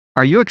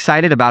Are you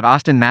excited about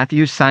Austin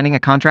Matthews signing a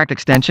contract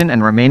extension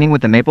and remaining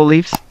with the Maple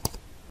Leafs?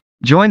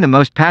 Join the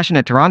most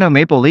passionate Toronto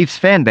Maple Leafs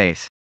fan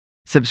base.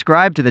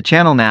 Subscribe to the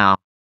channel now.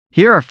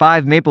 Here are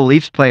 5 Maple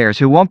Leafs players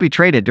who won't be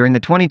traded during the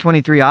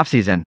 2023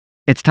 offseason.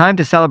 It's time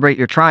to celebrate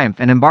your triumph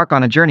and embark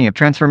on a journey of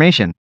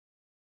transformation.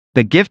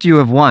 The gift you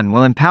have won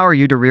will empower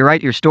you to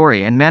rewrite your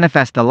story and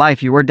manifest the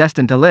life you were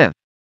destined to live.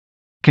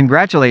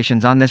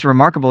 Congratulations on this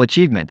remarkable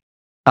achievement.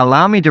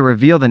 Allow me to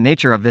reveal the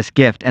nature of this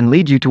gift and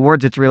lead you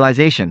towards its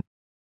realization.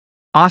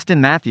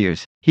 Austin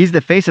Matthews, he's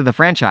the face of the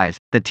franchise,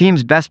 the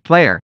team's best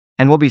player,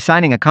 and will be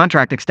signing a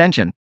contract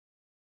extension.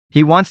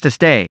 He wants to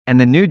stay, and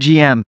the new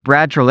GM,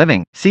 Brad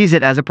Treliving, sees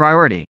it as a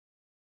priority.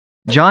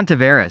 John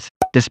Tavares.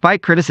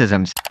 Despite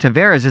criticisms,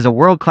 Tavares is a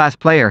world-class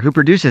player who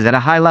produces at a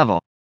high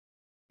level.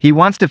 He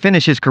wants to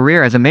finish his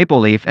career as a Maple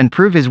Leaf and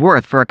prove his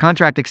worth for a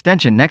contract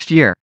extension next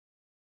year.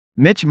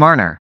 Mitch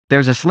Marner.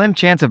 There's a slim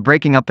chance of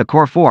breaking up the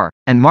core four,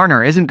 and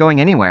Marner isn't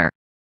going anywhere.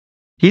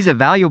 He's a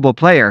valuable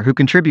player who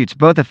contributes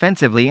both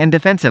offensively and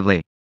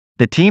defensively.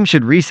 The team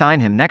should re-sign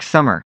him next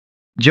summer.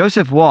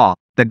 Joseph Woll.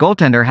 The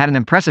goaltender had an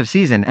impressive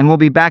season and will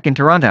be back in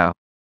Toronto.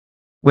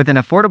 With an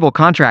affordable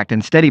contract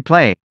and steady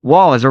play,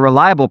 Woll is a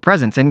reliable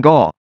presence in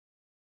goal.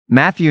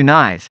 Matthew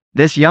Knies.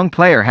 This young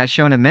player has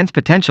shown immense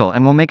potential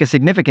and will make a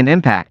significant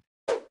impact.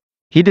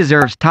 He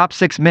deserves top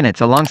 6 minutes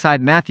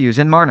alongside Matthews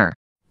and Marner.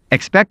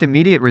 Expect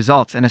immediate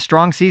results and a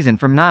strong season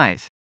from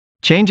Knies.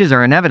 Changes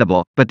are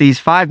inevitable, but these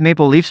 5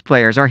 Maple Leafs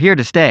players are here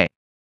to stay.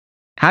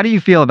 How do you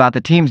feel about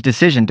the team's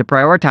decision to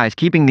prioritize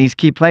keeping these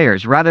key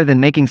players rather than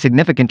making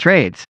significant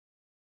trades?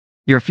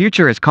 Your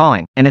future is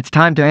calling, and it's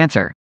time to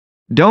answer.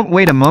 Don't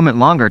wait a moment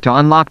longer to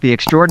unlock the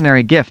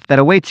extraordinary gift that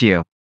awaits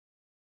you.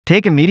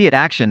 Take immediate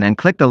action and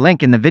click the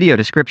link in the video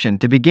description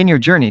to begin your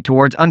journey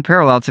towards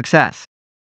unparalleled success.